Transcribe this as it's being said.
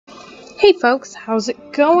Hey folks, how's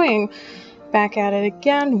it going? Back at it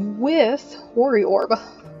again with WarriOrb.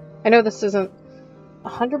 I know this isn't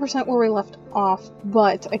 100% where we left off,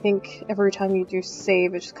 but I think every time you do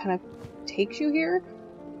save, it just kind of takes you here.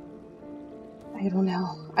 I don't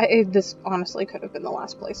know. This honestly could have been the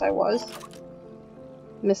last place I was.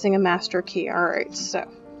 Missing a master key, alright, so.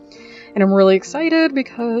 And I'm really excited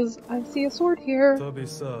because I see a sword here.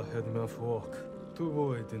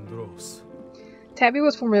 Tabby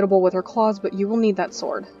was formidable with her claws, but you will need that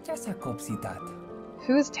sword.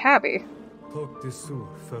 Who is Tabby?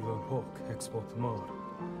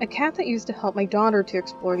 A cat that used to help my daughter to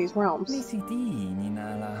explore these realms.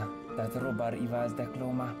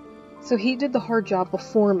 So he did the hard job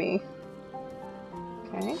before me.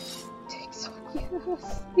 Okay. Yes!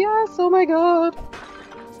 Yes! Oh my god!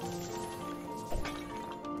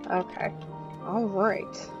 Okay.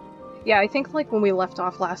 Alright. Yeah, I think like when we left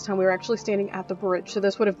off last time, we were actually standing at the bridge, so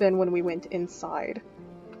this would have been when we went inside.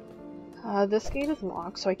 This gate is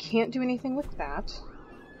locked, so I can't do anything with that.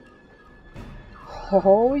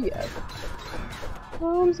 Oh, yes.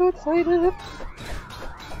 Oh, I'm so excited.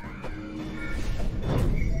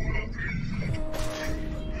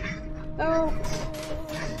 Oh.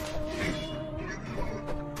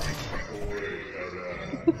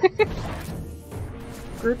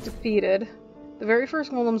 Group defeated. The very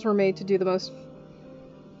first golems were made to do the most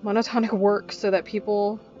monotonic work so that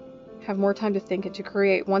people have more time to think and to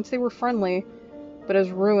create. Once they were friendly, but as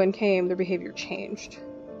ruin came, their behavior changed.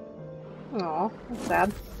 Aw, that's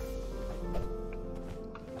sad.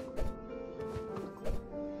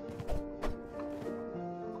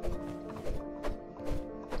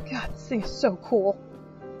 God, this thing is so cool.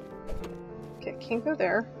 Okay, can't go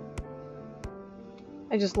there.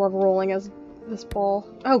 I just love rolling as this ball.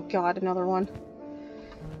 Oh god, another one.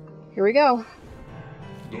 Here we go.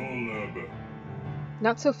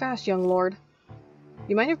 Not so fast, young lord.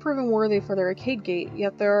 You might have proven worthy for their arcade gate,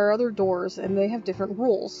 yet there are other doors, and they have different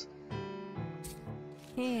rules.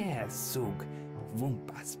 I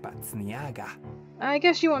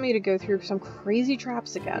guess you want me to go through some crazy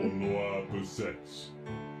traps again.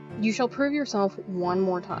 You shall prove yourself one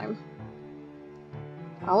more time.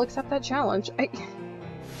 I'll accept that challenge. I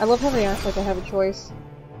love how they act like I have a choice.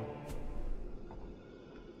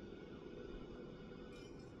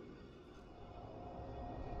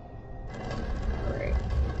 Great.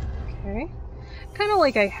 Okay. Kind of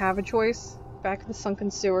like I have a choice back in the sunken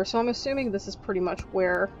sewer, so I'm assuming this is pretty much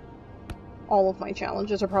where all of my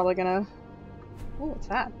challenges are probably gonna... Oh, what's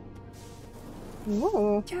that?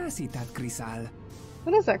 Ooh.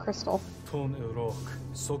 What is that crystal?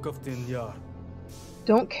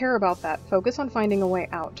 Don't care about that. Focus on finding a way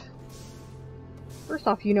out. First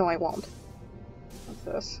off, you know I won't. What's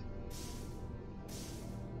this?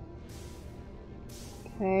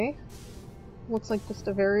 Okay. Looks like just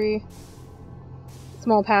a very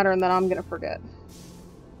small pattern that I'm gonna forget.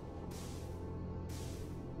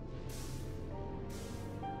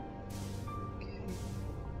 Okay.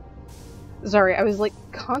 Sorry, I was like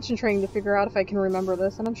concentrating to figure out if I can remember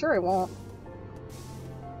this, and I'm sure I won't.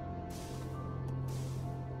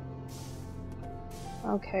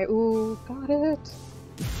 Okay, ooh, got it.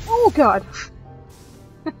 Oh god!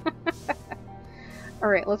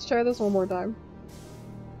 Alright, let's try this one more time.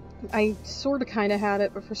 I sorta kinda had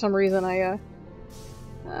it, but for some reason I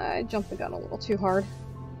jumped the gun a little too hard.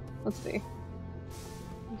 Let's see.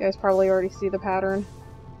 You guys probably already see the pattern.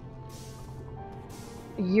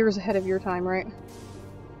 Years ahead of your time, right?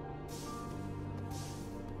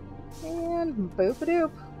 And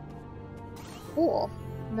boop-a-doop. Cool.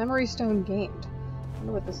 Memory stone gained. I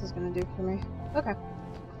wonder what this is gonna do for me. Okay.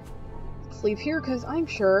 Let's leave here because I'm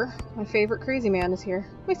sure my favorite crazy man is here.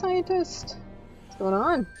 My scientist! What's going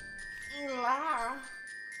on?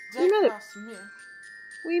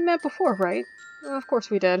 We met before, right? Well, of course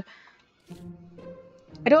we did.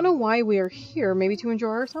 I don't know why we are here. Maybe to enjoy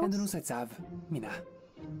ourselves?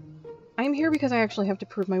 I'm here because I actually have to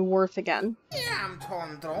prove my worth again.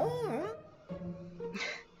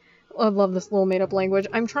 I love this little made-up language.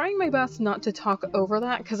 I'm trying my best not to talk over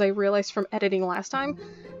that, because I realized from editing last time,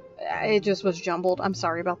 it just was jumbled. I'm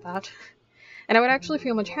sorry about that. And I would actually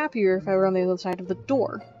feel much happier if I were on the other side of the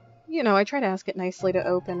door. You know, I tried to ask it nicely to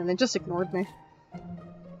open, and it just ignored me.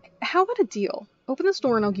 How about a deal? Open this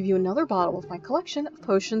door and I'll give you another bottle of my collection of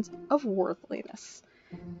potions of worthiness.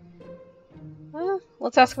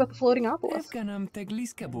 Let's ask about the floating obelisk. I managed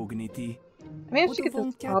to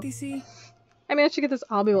get this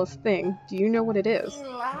obelisk thing. Do you know what it is?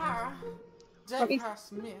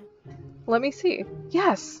 Let me see.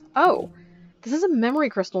 Yes! Oh! This is a memory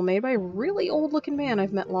crystal made by a really old-looking man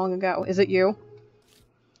I've met long ago. Is it you?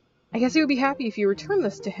 I guess he would be happy if you return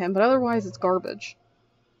this to him, but otherwise it's garbage.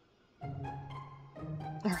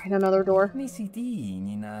 Alright, another door. Isn't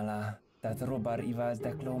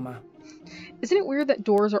it weird that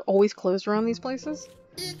doors are always closed around these places?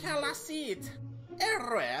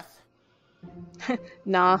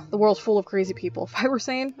 Nah, the world's full of crazy people. If I were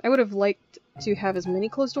sane, I would have liked to have as many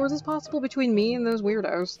closed doors as possible between me and those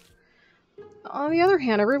weirdos. On the other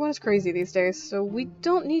hand, everyone is crazy these days, so we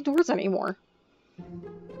don't need doors anymore.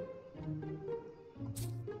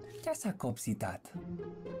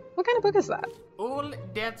 What kind of book is that?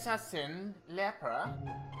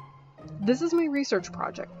 This is my research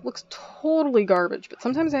project. Looks totally garbage, but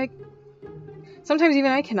sometimes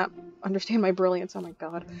even I cannot understand my brilliance. Oh my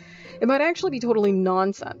god. It might actually be totally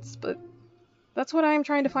nonsense, but that's what I am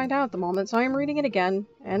trying to find out at the moment, so I am reading it again,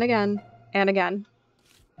 and again, and again.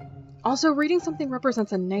 Also, reading something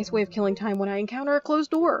represents a nice way of killing time when I encounter a closed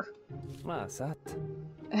door.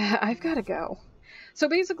 I've gotta go. So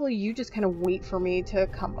basically, you just kind of wait for me to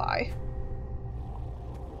come by.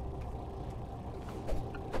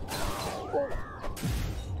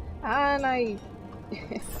 And I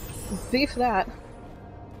beef that.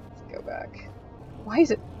 Let's go back. Why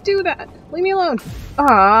does it do that? Leave me alone!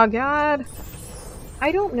 Aw, God.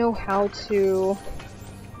 I don't know how to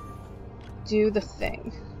do the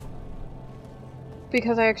thing.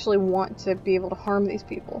 Because I actually want to be able to harm these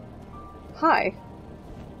people. Hi.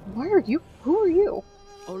 Why are you? Who are you?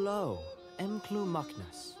 Olo, Emklu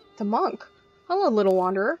Maknas. The monk. Hello, little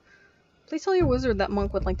wanderer. Please tell your wizard that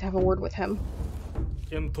monk would like to have a word with him.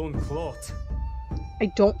 I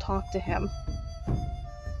don't talk to him.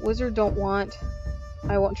 Wizard don't want.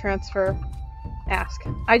 I won't transfer. Ask.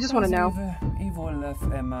 I just want to know.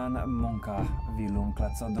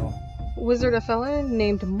 Wizard, a fella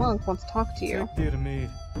named Monk wants to talk to you.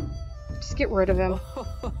 Just get rid of him.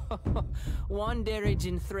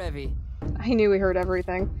 I knew he heard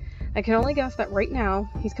everything. I can only guess that right now,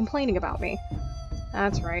 he's complaining about me.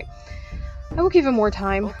 That's right. I will give him more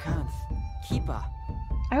time.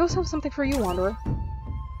 I also have something for you, Wanderer.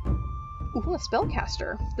 Ooh, a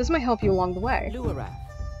spellcaster. This might help you along the way.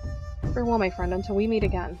 Farewell, my friend, until we meet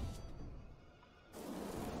again.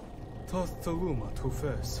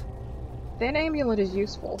 That amulet is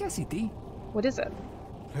useful. What is it?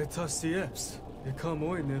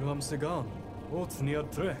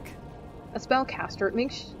 A spellcaster. It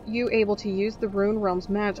makes you able to use the Rune Realm's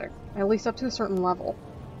magic, at least up to a certain level.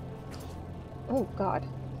 Oh, God.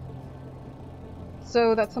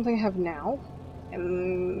 So that's something I have now?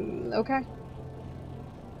 Okay.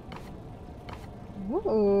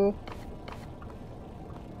 Ooh.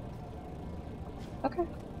 Okay.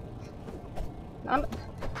 Now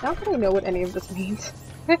that I know what any of this means.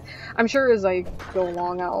 I'm sure as I go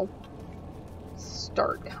along I'll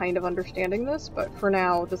start kind of understanding this, but for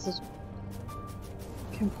now this is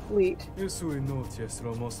complete.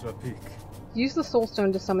 Use the soul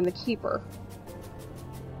stone to summon the keeper.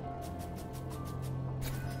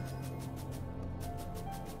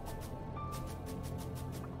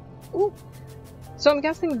 Ooh. So I'm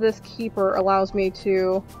guessing this keeper allows me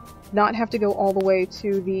to not have to go all the way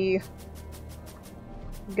to the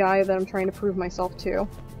guy that I'm trying to prove myself to.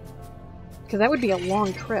 Because that would be a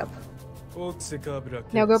long trip.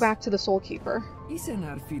 Now go back to the Soul Keeper.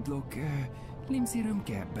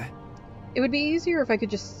 It would be easier if I could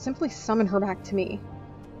just simply summon her back to me.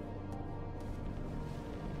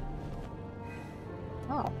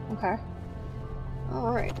 Oh, okay.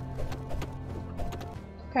 Alright.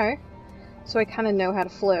 Okay. So I kind of know how to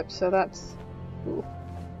flip, so that's... Ooh.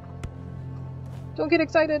 Don't get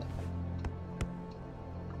excited!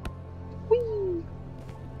 Whee!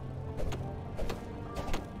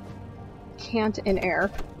 Can't in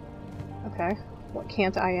air. Okay. What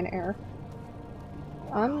can't I in air?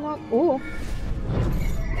 I'm not... Ooh!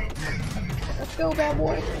 Let's go, bad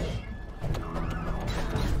boy!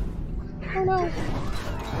 Oh no!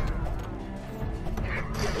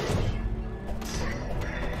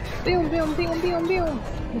 Boom, boom, boom, boom, boom!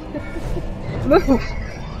 Move!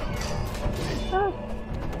 Ah.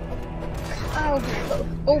 Oh,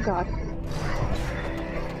 oh god.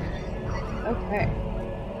 Okay.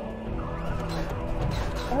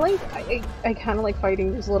 I kind of like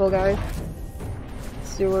fighting these little guys.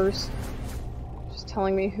 Sewers. Just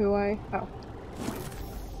telling me who I... Oh.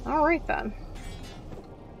 Alright then.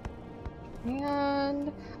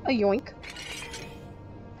 And... a yoink.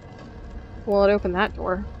 Well, it opened that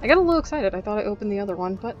door. I got a little excited. I thought I opened the other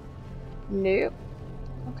one, but... nope.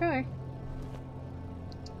 Okay.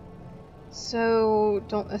 So,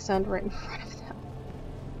 don't ascend right in front of them.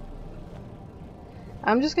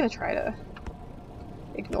 I'm just gonna try to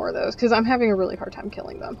ignore those, because I'm having a really hard time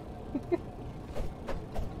killing them.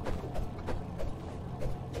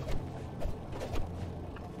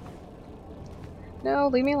 No,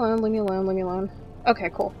 leave me alone, leave me alone, leave me alone.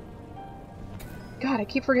 Okay, cool. God, I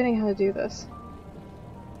keep forgetting how to do this.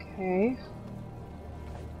 Okay.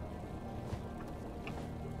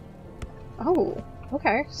 Oh,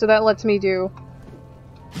 okay. So that lets me do...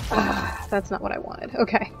 Ah, that's not what I wanted.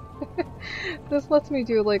 Okay. This lets me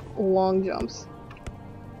do, like, long jumps.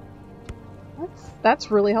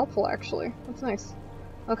 That's really helpful, actually. That's nice.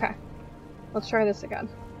 Okay. Let's try this again.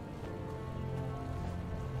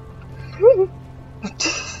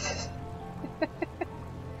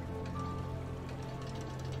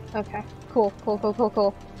 Okay. Cool, cool, cool, cool,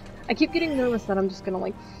 cool. I keep getting nervous that I'm just gonna,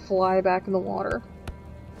 like, fly back in the water.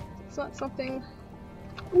 It's not something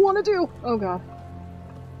I want to do! Oh god.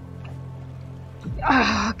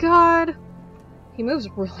 Ah, god! He moves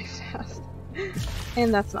really fast.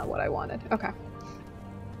 And that's not what I wanted. Okay.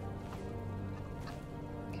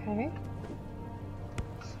 Okay.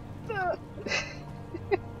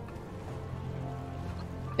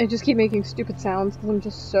 I just keep making stupid sounds because I'm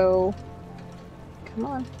just so... Come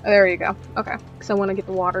on. Oh, there you go. Okay. Because I want to get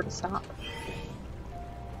the water to stop.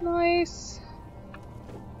 Nice.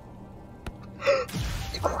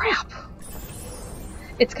 Crap!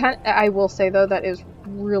 It's kind of... I will say, though, that is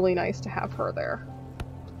really nice to have her there.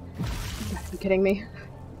 You gotta be kidding me.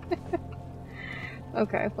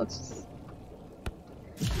 Okay, let's just...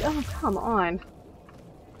 Oh, come on.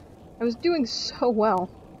 I was doing so well.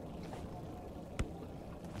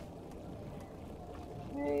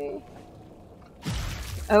 Okay.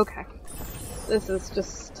 Okay. This is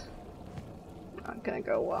just not gonna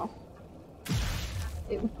go well.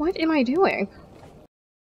 What am I doing?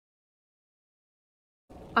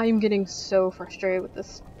 I'm getting so frustrated with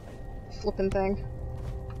this flippin' thing.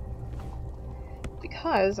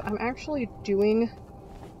 Because I'm actually doing...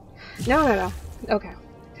 No. Okay.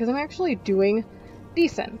 Because I'm actually doing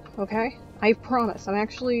decent, okay? I promise. I'm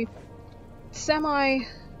actually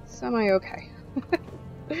semi-okay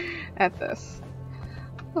at this.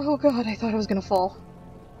 Oh god, I thought I was gonna fall.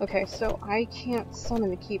 Okay, so I can't summon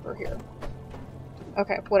the keeper here.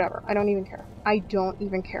 Okay, whatever. I don't even care. I don't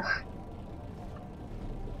even care.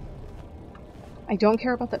 I don't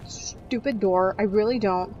care about that stupid door. I really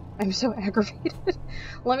don't. I'm so aggravated.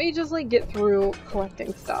 Let me just, like, get through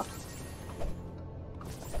collecting stuff.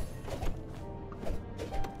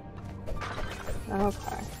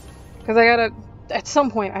 Okay. Because I gotta... At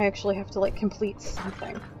some point, I actually have to, like, complete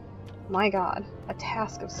something. My god. A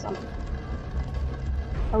task of something.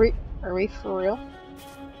 Are we for real?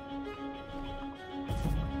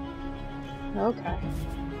 Okay.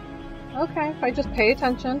 Okay, if I just pay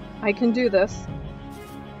attention, I can do this.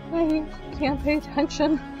 I can't pay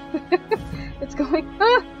attention. It's going...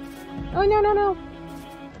 Ah! Oh, no.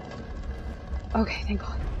 Okay, thank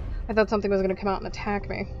god. I thought something was going to come out and attack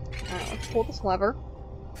me. Alright, let's pull this lever.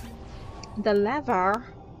 The lever?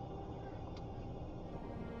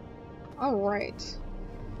 Alright.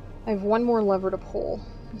 I have one more lever to pull.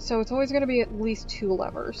 So it's always going to be at least 2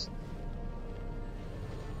 levers.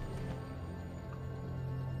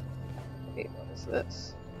 Wait, what is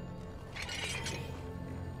this?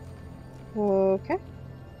 Okay.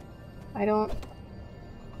 I don't...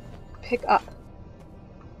 Pick up.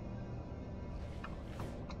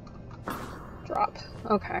 Drop.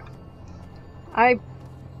 Okay. I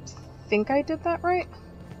think I did that right?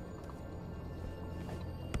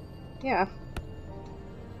 Yeah.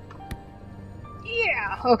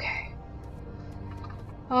 Yeah! Okay.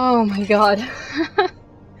 Oh my god.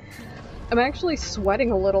 I'm actually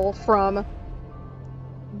sweating a little from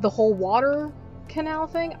the whole water canal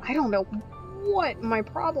thing. I don't know what my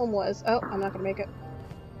problem was. Oh, I'm not gonna make it.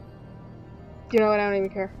 You know what? I don't even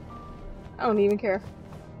care. I don't even care.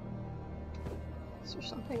 Is there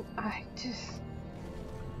something? I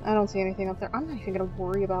don't see anything up there. I'm not even gonna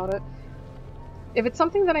worry about it. If it's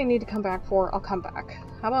something that I need to come back for, I'll come back.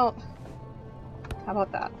 How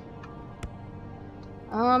about that?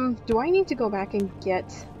 Do I need to go back and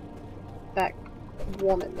get that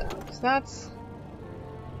woman though? Because that's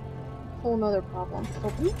a whole nother problem.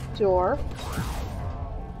 Open the door.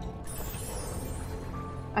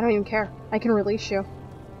 I don't even care. I can release you.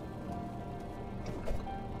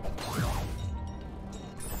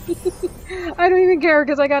 I don't even care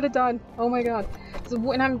because I got it done. Oh my god. So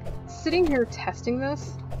when I'm sitting here testing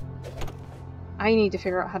this, I need to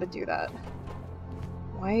figure out how to do that.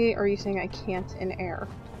 Why are you saying I can't in air?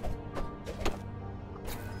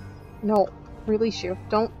 No. Release you.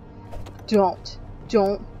 Don't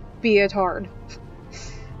be a tard.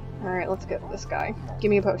 Alright, let's get this guy. Give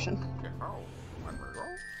me a potion.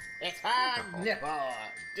 It's a nipple.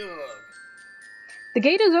 The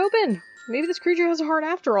gate is open! Maybe this creature has a heart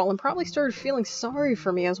after all, and probably started feeling sorry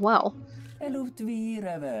for me as well. I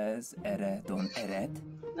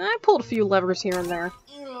pulled a few levers here and there.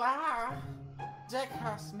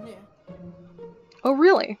 Oh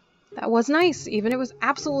really? That was nice, even if it was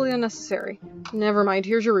absolutely unnecessary. Never mind,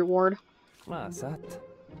 here's your reward.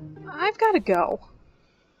 I've gotta go.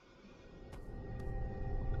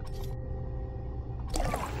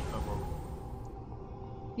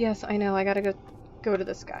 Yes, I know, I gotta go to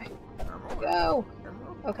this guy. Go!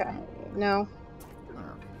 Okay. No.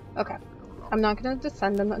 Okay. I'm not gonna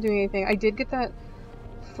descend, I'm not doing anything. I did get that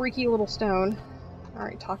freaky little stone.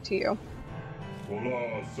 Alright, talk to you.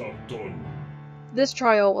 This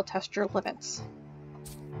trial will test your limits.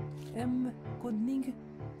 Am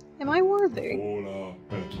I worthy?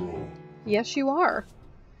 Yes, you are.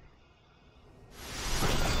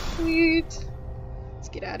 Sweet. Let's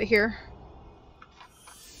get out of here.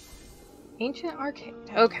 Ancient Arcade.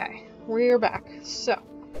 Okay, we're back. So,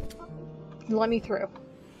 let me through.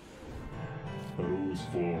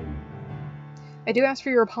 I do ask for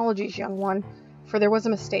your apologies, young one, for there was a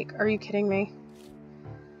mistake. Are you kidding me?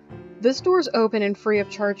 This door's open and free of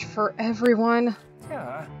charge for everyone.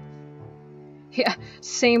 Yeah,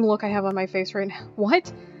 same look I have on my face right now.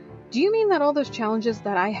 What? Do you mean that all those challenges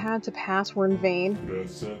that I had to pass were in vain?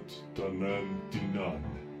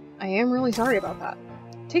 I am really sorry about that.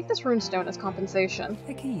 Take this runestone as compensation.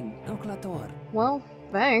 Well,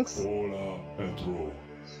 thanks.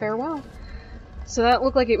 Farewell. So that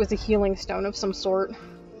looked like it was a healing stone of some sort.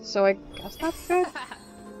 So I guess that's good.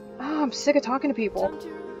 Oh, I'm sick of talking to people.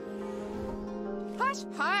 Hush,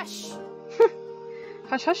 hush!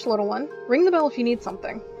 Hush, hush, little one. Ring the bell if you need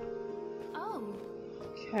something. Oh.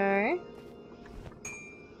 Okay.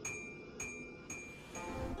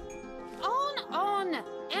 On!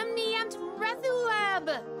 Emniant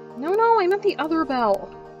WarriOrb! No, I meant the other bell.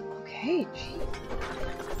 Okay, gee.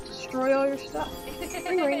 Destroy all your stuff.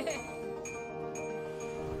 Ring, ring.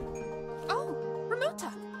 Oh,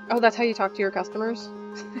 Ramuta! Oh, that's how you talk to your customers?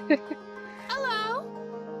 Hello!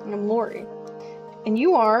 I'm Lori. And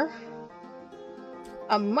you are...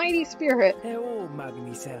 a mighty spirit.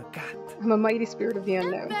 I'm a mighty spirit of the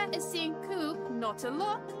unknown. And that is seeing Coop, not a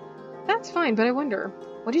look. That's fine, but I wonder,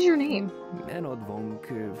 what is your name?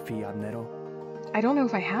 I don't know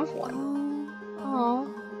if I have one.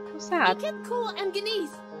 Oh, how sad. Make it cool and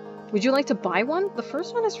Ganese. Would you like to buy one? The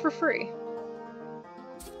first one is for free.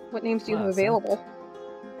 What names do you have available?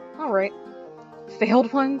 Alright.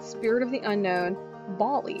 Failed one, Spirit of the Unknown,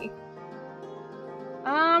 Bali.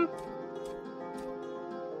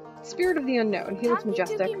 Spirit of the Unknown. He looks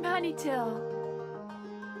majestic.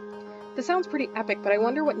 This sounds pretty epic, but I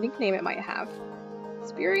wonder what nickname it might have.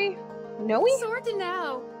 Spiri? Noe? Sorta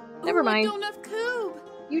now. Never mind. I don't have Coob.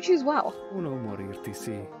 You choose well.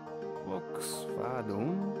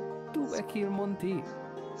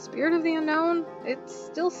 Spirit of the Unknown? It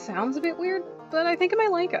still sounds a bit weird, but I think I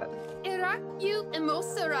might like it. You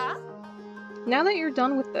Emosara? Now that you're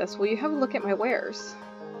done with this, will you have a look at my wares?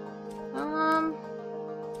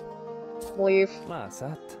 Leave.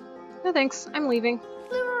 No thanks, I'm leaving.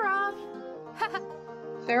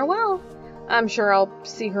 Farewell. I'm sure I'll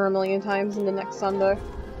see her a million times in the next Sunday.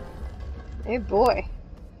 Hey boy.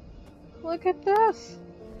 Look at this.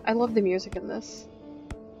 I love the music in this.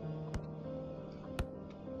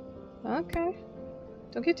 Okay.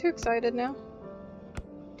 Don't get too excited now.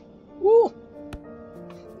 Woo!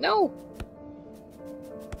 No!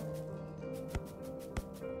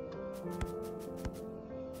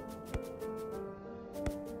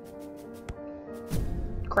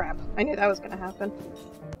 Crap. I knew that was gonna happen.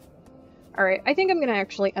 Alright, I think I'm gonna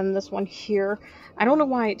actually end this one here. I don't know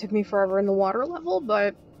why it took me forever in the water level,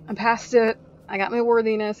 but I'm past it. I got my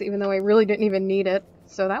worthiness, even though I really didn't even need it.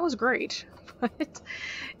 So that was great. But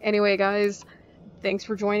anyway, guys, thanks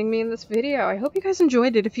for joining me in this video. I hope you guys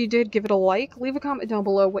enjoyed it. If you did, give it a like. Leave a comment down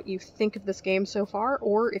below what you think of this game so far,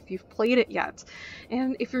 or if you've played it yet.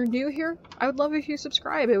 And if you're new here, I would love if you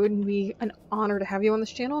subscribe. It would be an honor to have you on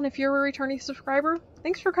this channel. And if you're a returning subscriber,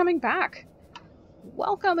 thanks for coming back.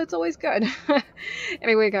 Welcome, it's always good.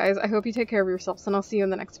 Anyway, guys, I hope you take care of yourselves, and I'll see you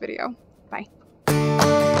in the next video. Bye.